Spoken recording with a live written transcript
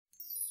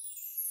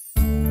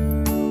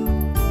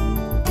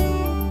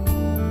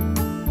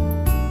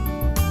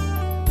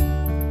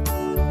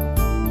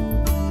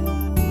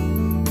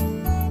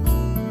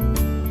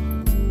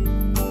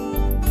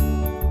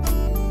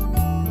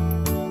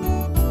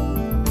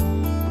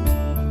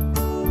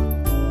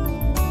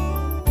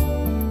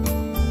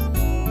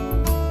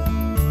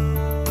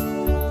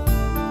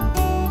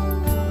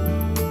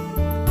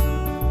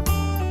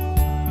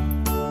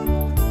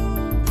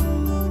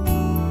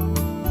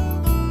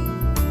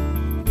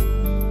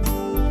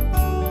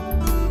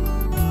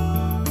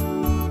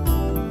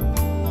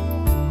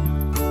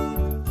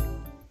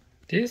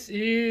This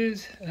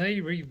is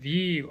a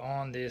review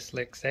on this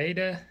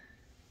Lixada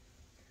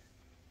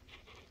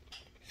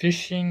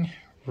fishing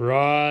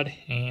rod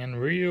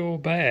and reel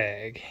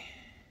bag.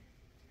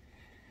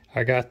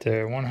 I got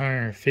the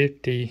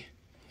 150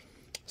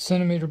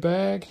 centimeter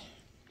bag,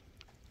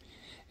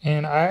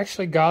 and I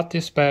actually got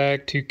this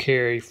bag to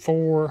carry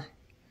 4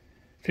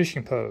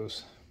 fishing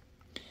poles.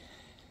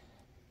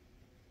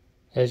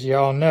 As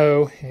y'all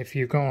know, if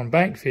you're going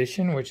bank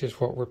fishing, which is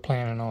what we're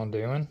planning on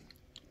doing,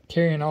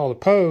 carrying all the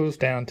poles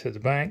down to the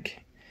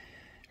bank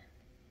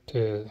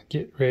to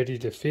get ready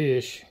to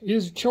fish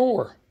is a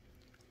chore.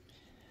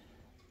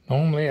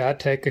 Normally I'd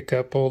take a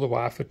couple, the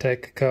wife would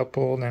take a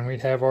couple, and then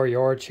we'd have our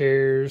yard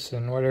chairs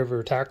and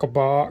whatever tackle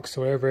box,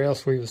 whatever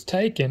else we was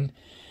taking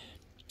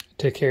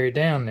to carry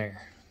down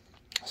there.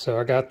 So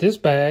I got this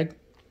bag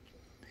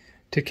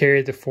to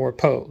carry the 4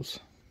 poles.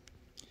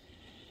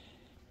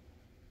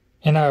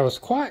 And I was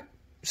quite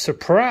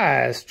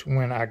surprised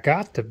when I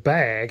got the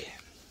bag.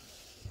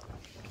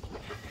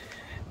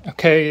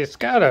 Okay, it's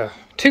got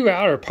 2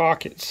 outer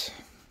pockets.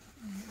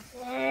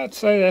 I'd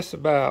say that's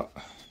about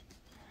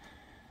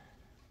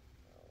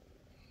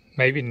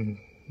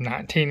maybe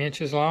 19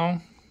 inches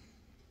long.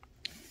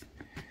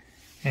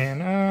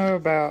 And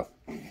about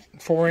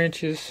 4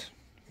 inches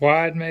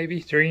wide, maybe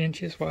 3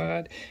 inches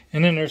wide.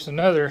 And then there's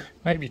another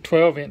maybe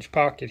 12-inch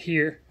pocket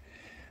here.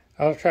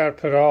 I'll try to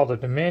put all the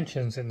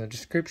dimensions in the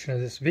description of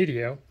this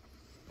video.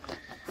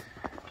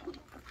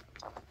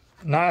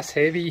 Nice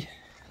heavy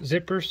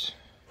zippers.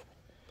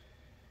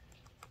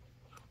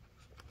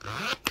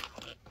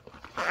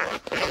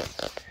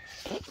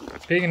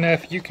 Big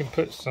enough you can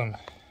put some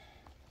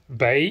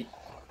bait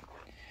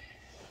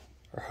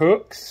or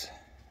hooks,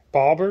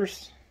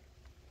 bobbers.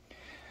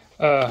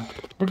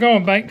 We're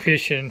going bank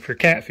fishing for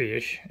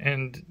catfish,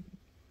 and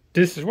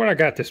this is what I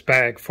got this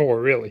bag for,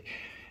 really.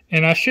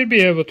 And I should be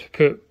able to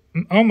put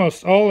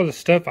almost all of the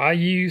stuff I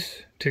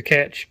use to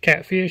catch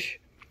catfish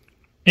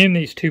in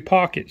these 2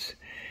 pockets,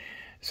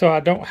 so I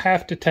don't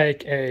have to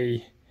take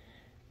a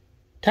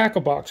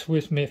tackle box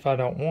with me if I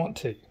don't want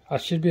to. I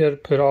should be able to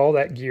put all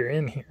that gear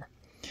in here.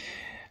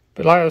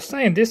 But like I was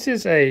saying, this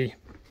is a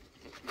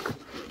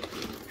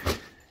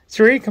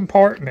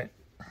 3-compartment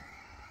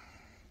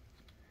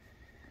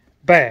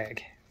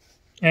bag,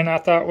 and I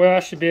thought, well, I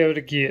should be able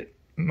to get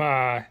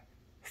my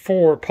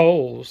 4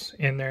 poles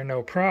in there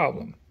no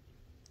problem.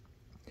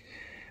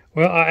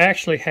 Well, I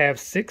actually have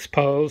 6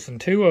 poles, and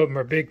 2 of them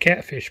are big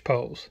catfish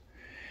poles.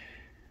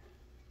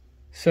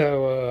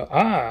 So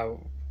I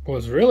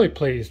was really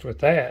pleased with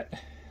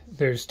that.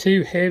 There's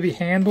 2 heavy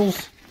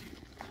handles,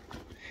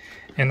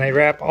 and they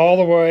wrap all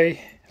the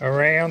way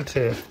around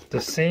to the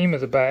seam of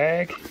the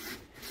bag.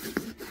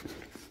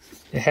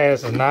 It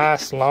has a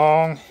nice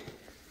long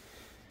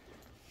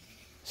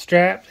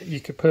strap that you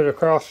could put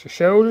across your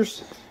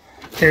shoulders.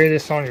 Carry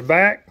this on your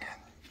back.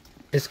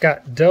 It's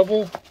got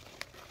double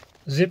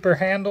zipper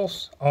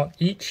handles on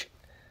each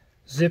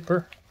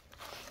zipper.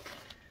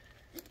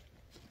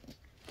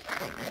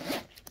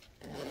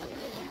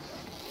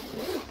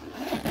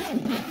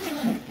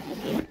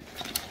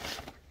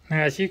 Now,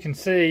 as you can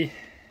see,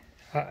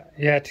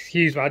 you have to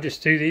excuse me, I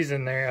just threw these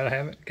in there. I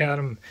haven't got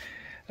them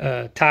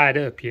tied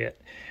up yet.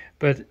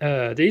 But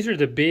these are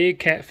the big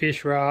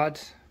catfish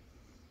rods,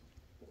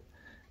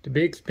 the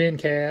big spin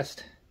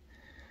cast.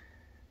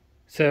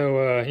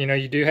 So, you know,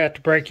 you do have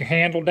to break your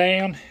handle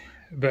down,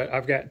 but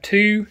I've got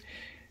 2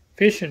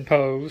 fishing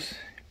poles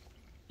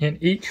in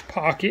each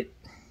pocket.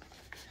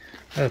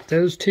 Got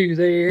those 2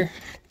 there.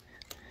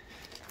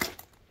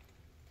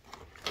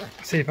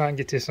 Let's see if I can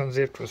get this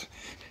unzipped with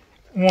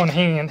one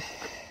hand.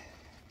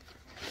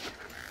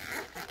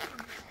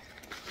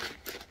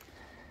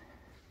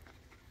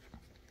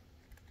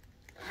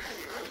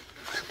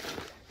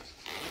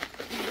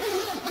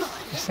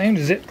 It seems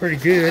to zip pretty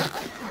good.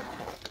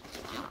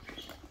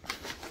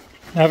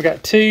 Now I've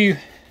got 2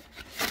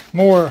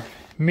 more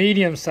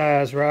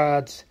medium-sized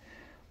rods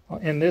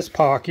in this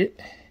pocket,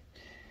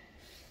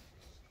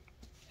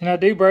 and I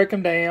do break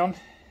them down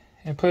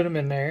and put them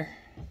in there,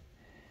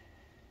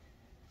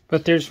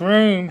 but there's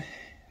room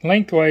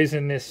lengthways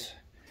in this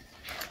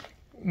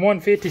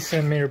 150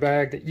 centimeter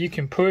bag that you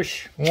can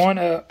push one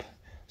up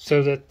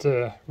so that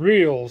the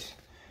reels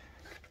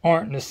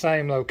aren't in the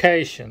same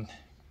location.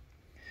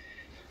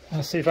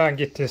 Let's see if I can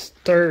get this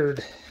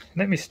 3rd.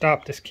 Let me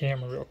stop this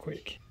camera real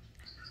quick.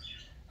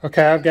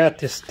 Okay, I've got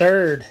this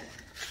 3rd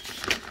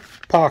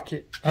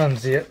pocket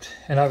unzipped,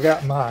 and I've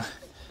got my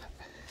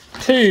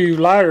 2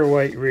 lighter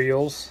weight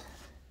reels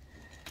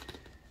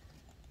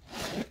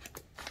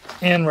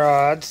and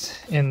rods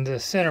in the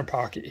center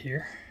pocket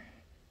here.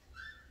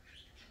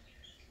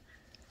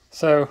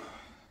 So,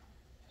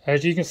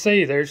 as you can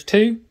see, there's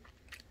 2,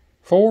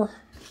 4,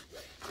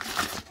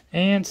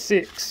 and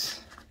 6.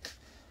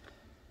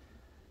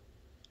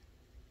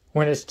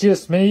 When it's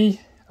just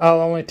me, I'll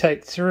only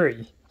take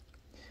 3.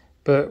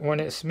 But when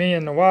it's me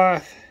and the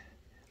wife,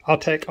 I'll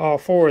take all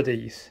 4 of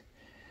these.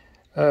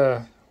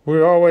 What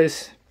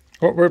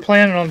we're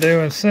planning on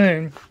doing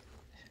soon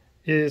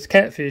is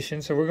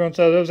catfishing, so we're going to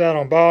throw those out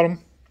on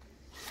bottom.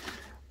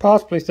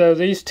 possibly throw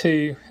these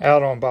two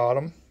out on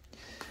bottom.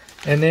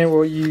 And then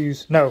we'll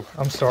use, no,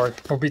 I'm sorry,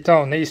 we'll be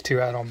throwing these two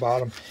out on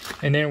bottom.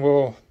 And then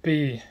we'll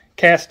be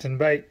casting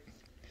bait,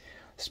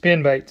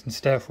 spin baits and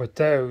stuff with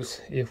those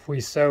if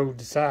we so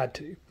decide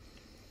to.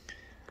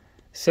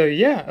 So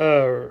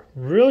yeah,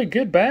 really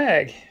good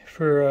bag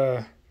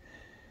for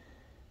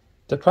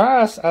the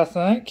price, I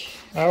think.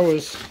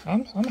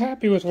 I'm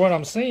happy with what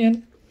I'm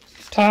seeing.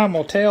 Time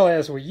will tell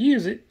as we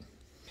use it.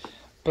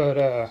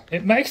 But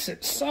it makes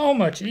it so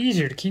much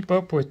easier to keep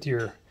up with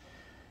your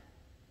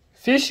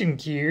fishing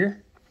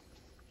gear,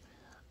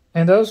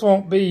 and those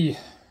won't be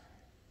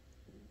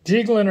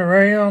jiggling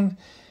around,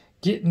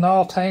 getting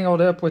all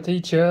tangled up with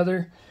each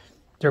other.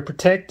 They're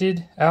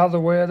protected out of the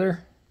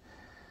weather,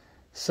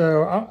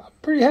 so I'm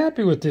pretty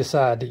happy with this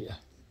idea.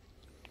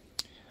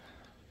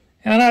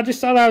 And I just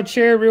thought I would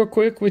share real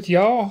quick with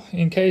y'all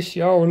in case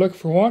y'all were looking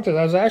for one, because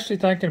I was actually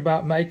thinking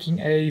about making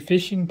a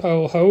fishing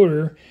pole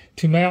holder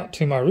to mount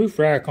to my roof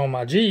rack on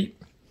my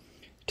Jeep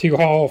to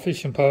haul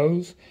fishing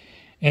poles.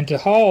 And to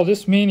haul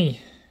this many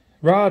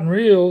rod and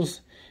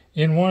reels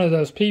in one of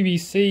those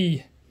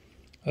PVC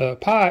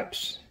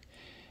pipes,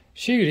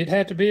 shoot, it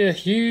had to be a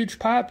huge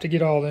pipe to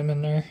get all them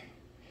in there.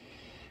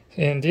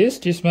 And this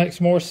just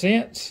makes more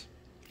sense.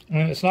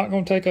 And it's not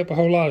going to take up a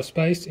whole lot of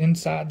space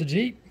inside the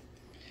Jeep.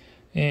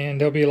 And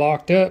they'll be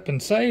locked up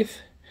and safe.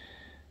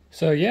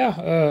 So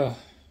yeah,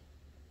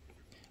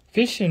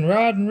 fishing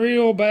rod and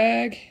reel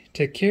bag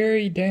to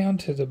carry down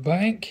to the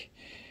bank.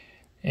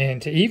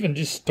 And to even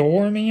just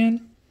store them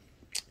in.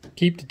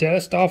 Keep the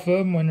dust off of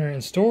them when they're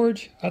in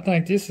storage. I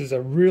think this is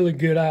a really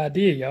good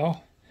idea,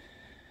 y'all.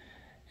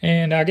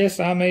 And I guess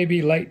I may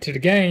be late to the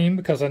game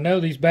because I know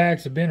these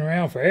bags have been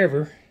around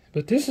forever.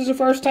 But this is the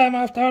first time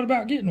I've thought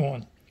about getting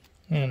one.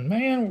 And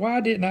man, why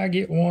didn't I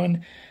get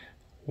one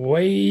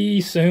way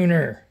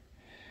sooner?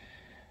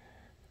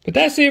 But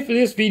that's it for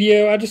this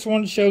video. I just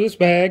wanted to show this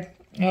bag.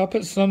 I'll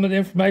put some of the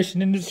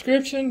information in the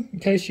description in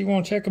case you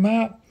want to check them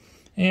out.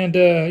 And,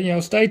 you know,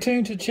 stay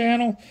tuned to the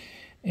channel.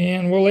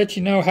 And we'll let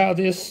you know how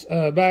this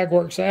bag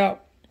works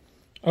out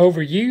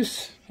over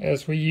use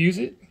as we use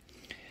it.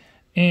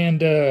 And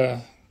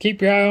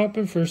keep your eye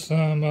open for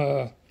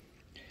some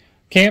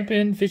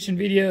camping, fishing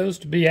videos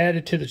to be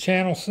added to the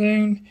channel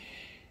soon.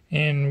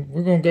 And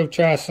we're going to go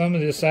try some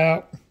of this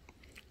out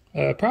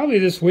probably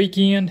this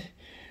weekend.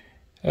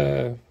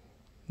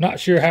 Not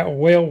sure how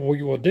well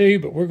we will do,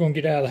 but we're going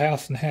to get out of the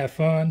house and have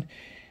fun.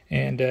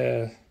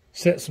 And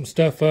set some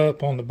stuff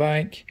up on the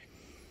bank.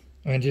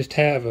 And just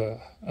have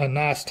a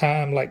nice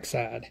time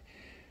lakeside.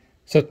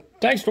 So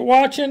thanks for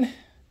watching.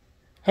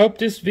 Hope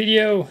this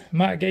video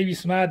might give you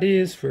some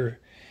ideas for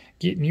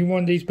getting you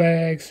one of these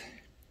bags.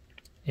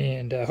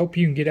 And hope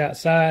you can get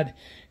outside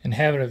and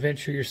have an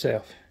adventure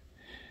yourself.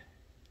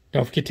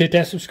 Don't forget to hit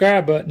that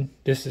subscribe button.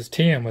 This is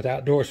Tim with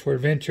Outdoors for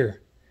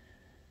Adventure.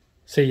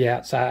 See you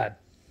outside.